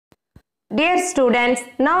Dear students,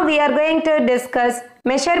 now we are going to discuss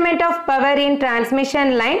measurement of power in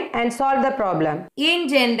transmission line and solve the problem. In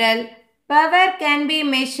general, power can be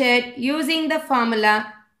measured using the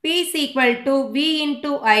formula P is equal to V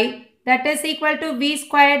into I, that is equal to V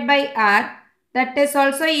squared by R, that is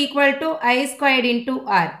also equal to I squared into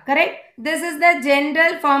R, correct? This is the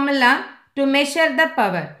general formula to measure the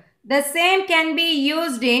power. The same can be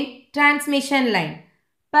used in transmission line.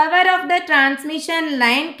 Power of the transmission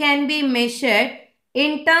line can be measured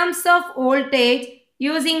in terms of voltage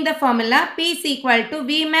using the formula P is equal to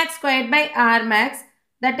V max squared by R max,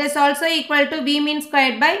 that is also equal to V min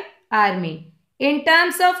squared by R min. In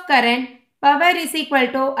terms of current, power is equal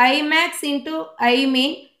to I max into I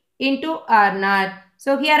min into R naught.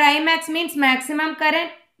 So here I max means maximum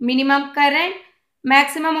current,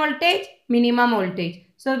 maximum voltage, minimum voltage.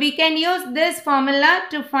 So we can use this formula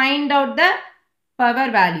to find out the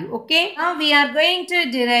power value. Okay. Now we are going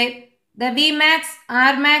to derive the V max,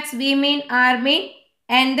 R max, V min, R min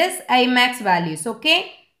and this I max values.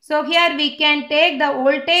 Okay. So here we can take the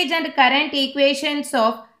voltage and current equations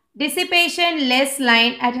of dissipation less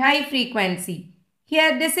line at high frequency.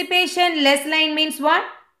 Here dissipation less line means what?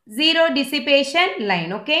 Zero dissipation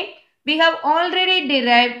line. Okay. We have already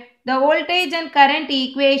derived the voltage and current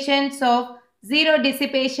equations of zero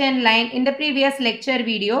dissipation line in the previous lecture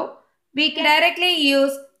video. We can directly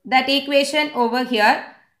use that equation over here.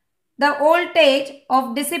 The voltage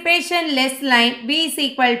of dissipation less line V is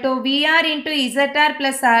equal to VR into ZR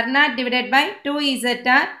plus R naught divided by 2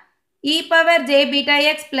 ZR e power j beta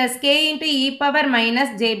x plus k into e power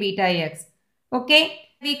minus j beta x. Okay.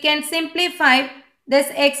 We can simplify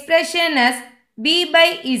this expression as V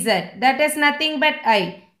by Z, that is nothing but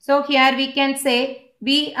I. So here we can say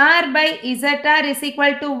VR by ZR is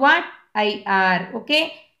equal to what? IR.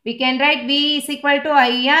 Okay. We can write V is equal to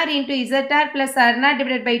IR into ZR plus R naught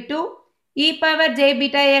divided by 2 e power j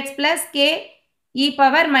beta x plus k e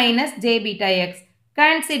power minus j beta x.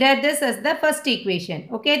 Consider this as the first equation.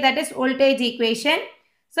 Okay, that is voltage equation.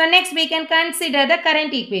 So next we can consider the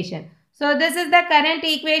current equation. So this is the current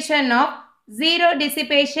equation of zero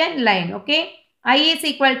dissipation line. Okay, I is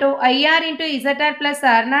equal to IR into ZR plus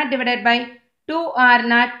R naught divided by 2 R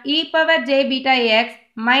naught e power j beta x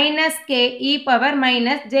minus k e power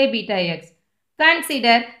minus j beta x.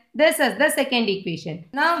 Consider this as the second equation.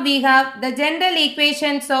 Now we have the general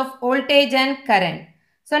equations of voltage and current.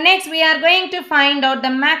 So next we are going to find out the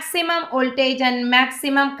maximum voltage and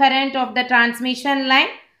maximum current of the transmission line.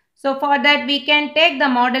 So for that we can take the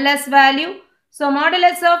modulus value. So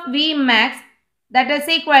modulus of V max, that is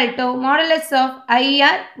equal to modulus of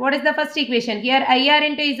IR. What is the first equation? Here IR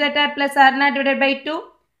into ZR plus R naught divided by 2.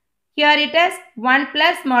 Here it is 1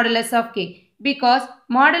 plus modulus of k, because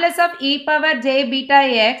modulus of e power j beta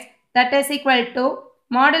x, that is equal to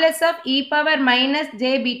modulus of e power minus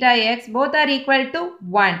j beta x, both are equal to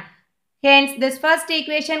 1. Hence this first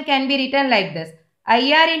equation can be written like this: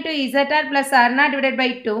 IR into ZR plus R naught divided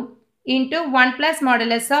by 2 into 1 plus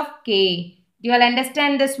modulus of k. Do you all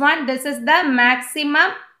understand this one? This is the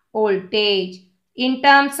maximum voltage in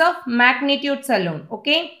terms of magnitudes alone.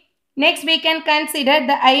 Okay. Next we can consider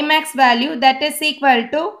the Imax value, that is equal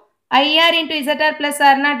to IR into ZR plus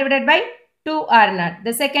R naught divided by 2 R naught,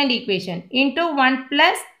 the second equation, into 1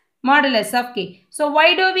 plus modulus of k. So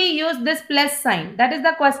why do we use this plus sign? That is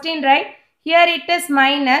the question, right? Here it is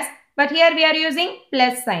minus, but here we are using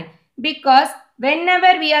plus sign, because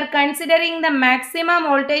whenever we are considering the maximum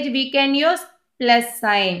voltage we can use plus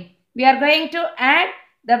sign. We are going to add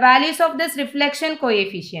the values of this reflection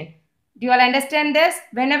coefficient. Do you all understand this?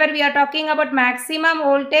 Whenever we are talking about maximum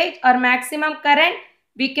voltage or maximum current,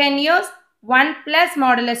 we can use 1 plus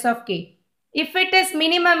modulus of k. If it is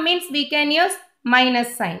minimum means we can use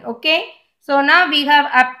minus sign. Okay. So now we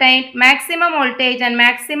have obtained maximum voltage and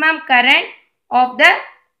maximum current of the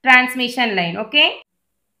transmission line. Okay.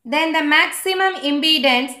 Then the maximum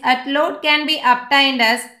impedance at load can be obtained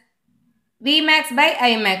as V max by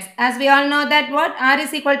I max. As we all know that what? R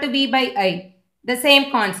is equal to V by I. The same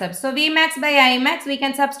concept. So V max by I max, we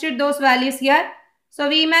can substitute those values here. So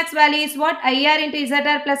V max value is what? IR into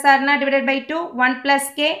ZR plus R naught divided by 2, 1 plus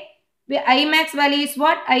k. I max value is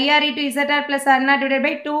what? IR into ZR plus R naught divided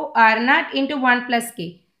by 2 R naught into 1 plus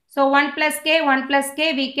k. So 1 plus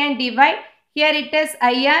k, we can divide. Here it is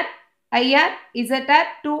IR, ZR,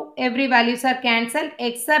 2, every values are cancelled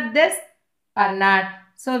except this R naught.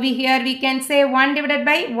 So here we can say 1 divided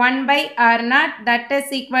by 1 by R naught, that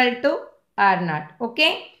is equal to R naught.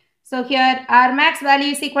 Okay. So here R max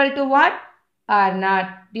value is equal to what? R naught.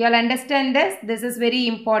 Do you all understand this? This is very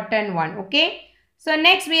important one. Okay. So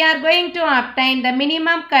next we are going to obtain the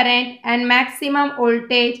minimum current and maximum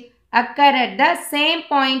voltage occur at the same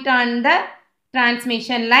point on the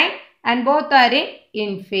transmission line and both are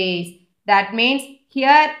in phase. That means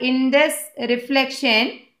here in this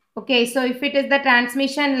reflection, okay, so if it is the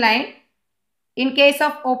transmission line, in case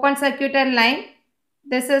of open circuited line,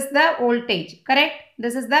 this is the voltage, correct?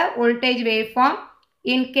 This is the voltage waveform.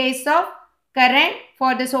 In case of current,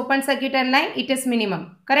 for this open circuited line, it is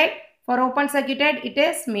minimum, correct? For open circuited, it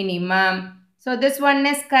is minimum. So this one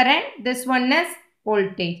is current, this one is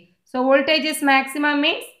voltage. So voltage is maximum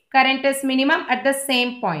means current is minimum at the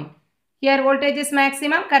same point. Here voltage is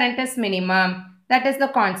maximum, current is minimum. That is the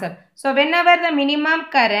concept. So whenever the minimum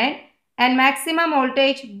current and maximum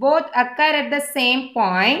voltage both occur at the same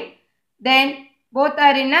point, then both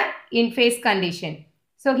are in phase condition.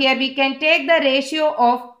 So here we can take the ratio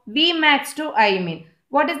of V max to I min.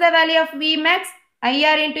 What is the value of V max?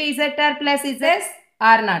 IR into ZR plus ZS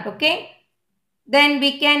R naught. Okay. Then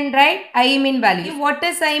we can write I min value. What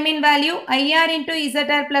is I min value? IR into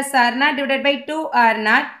ZR plus R naught divided by 2 R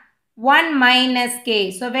naught 1 minus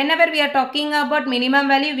K. So whenever we are talking about minimum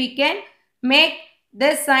value, we can make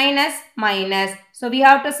this sign as minus. So we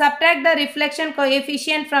have to subtract the reflection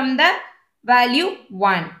coefficient from the value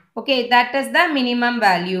 1. Okay, that is the minimum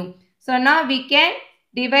value. So now we can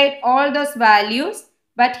divide all those values,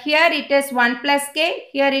 but here it is 1 plus K,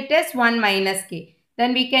 here it is 1 minus K.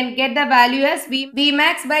 Then we can get the value as V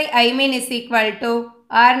max by I min is equal to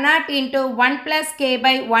R naught into 1 plus K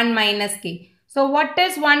by 1 minus K. So what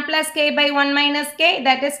is 1 plus K by 1 minus K?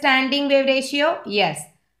 That is standing wave ratio? Yes.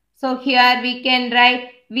 So here we can write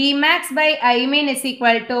V max by I min is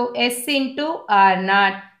equal to S into R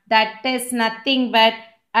naught. That is nothing but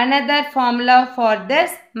another formula for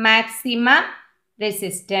this maximum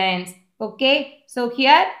resistance. Okay. So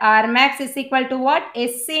here R max is equal to what?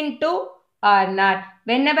 S into R naught.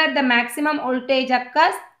 Whenever the maximum voltage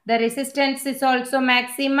occurs, the resistance is also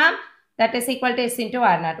maximum. That is equal to S into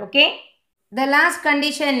R naught. Okay. The last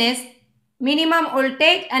condition is minimum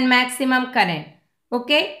voltage and maximum current.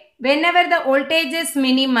 Okay. Whenever the voltage is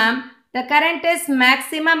minimum, the current is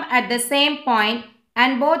maximum at the same point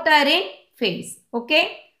and both are in phase.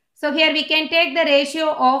 Okay. So here we can take the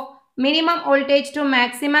ratio of minimum voltage to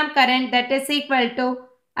maximum current, that is equal to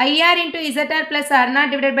IR into ZR plus R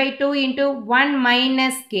naught divided by 2 into 1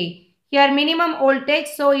 minus K. Here minimum voltage,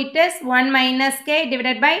 so it is 1 minus K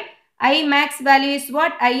divided by I max value is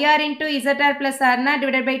what? IR into ZR plus R naught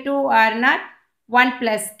divided by 2 R naught 1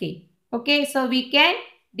 plus K. Okay, so we can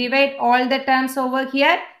divide all the terms over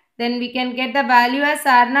here. Then we can get the value as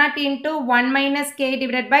R naught into 1 minus K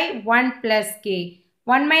divided by 1 plus K.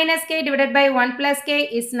 1 minus K divided by 1 plus K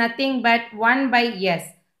is nothing but 1 by S.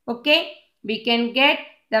 Okay, we can get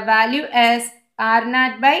the value as R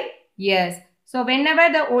naught by S. So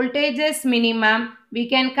whenever the voltage is minimum, we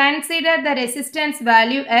can consider the resistance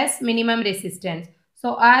value as minimum resistance.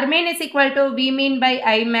 So R min is equal to V min by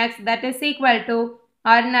I max, that is equal to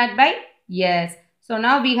R naught by S. So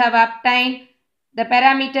now we have obtained the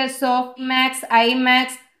parameters of max, I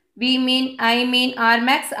max, V min, I min, R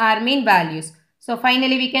max, R min values. So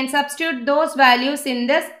finally we can substitute those values in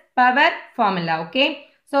this power formula. Okay.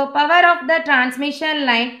 So power of the transmission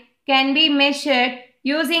line can be measured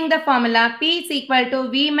using the formula P is equal to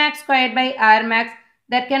V max squared by R max,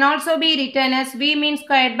 that can also be written as V min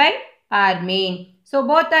squared by R min. So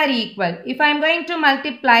both are equal. If I am going to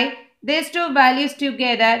multiply these two values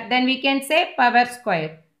together, then we can say power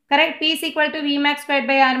squared. Correct? P is equal to V max squared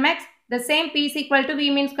by R max. The same P is equal to V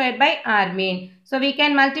min squared by R min. So we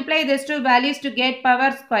can multiply these two values to get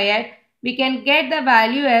power squared. We can get the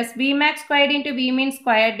value as V max squared into V min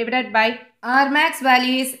squared divided by R max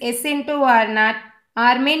value is S into R naught.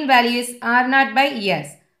 R min value is R naught by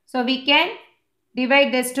S. So we can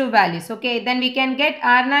divide these two values. Okay. Then we can get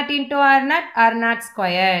R naught into R naught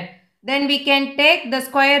squared. Then we can take the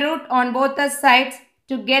square root on both the sides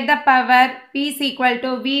to get the power. P is equal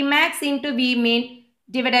to V max into V min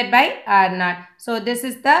divided by R naught. So this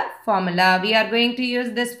is the formula. We are going to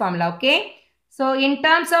use this formula. Okay. So in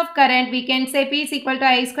terms of current, we can say P is equal to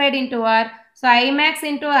I squared into R. So I max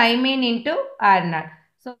into I min into R naught.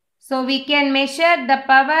 So we can measure the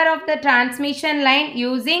power of the transmission line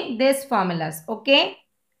using these formulas. Okay.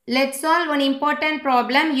 Let's solve one important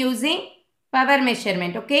problem using power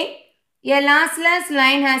measurement. Okay. A lossless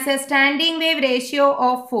line has a standing wave ratio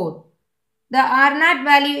of 4. The R naught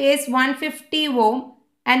value is 150 ohm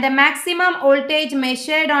and the maximum voltage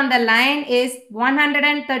measured on the line is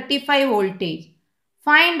 135 voltage.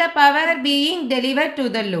 Find the power being delivered to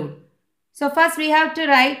the load. So first we have to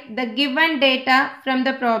write the given data from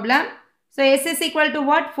the problem. So S is equal to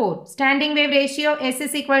what? 4. Standing wave ratio S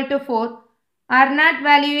is equal to 4. R naught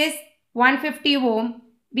value is 150 ohm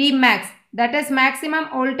V max, that is maximum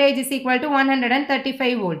voltage, is equal to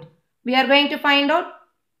 135 volt. We are going to find out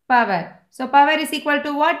power. So power is equal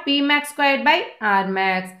to what? V max squared by R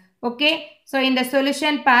max. Okay. So in the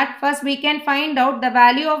solution part, first we can find out the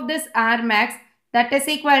value of this R max, that is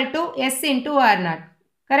equal to S into R naught.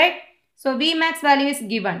 Correct? So V max value is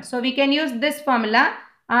given. So we can use this formula.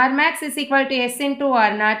 R max is equal to S into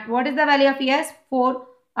R naught. What is the value of S? 4.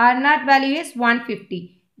 R naught value is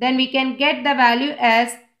 150. Then we can get the value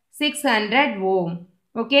as 600 ohm.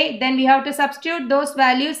 Okay. Then we have to substitute those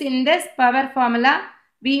values in this power formula.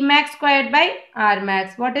 V max squared by R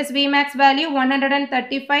max. What is V max value?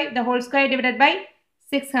 135 the whole square divided by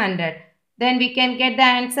 600. Then we can get the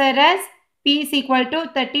answer as P is equal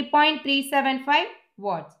to 30.375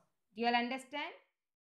 watts. Do you all understand?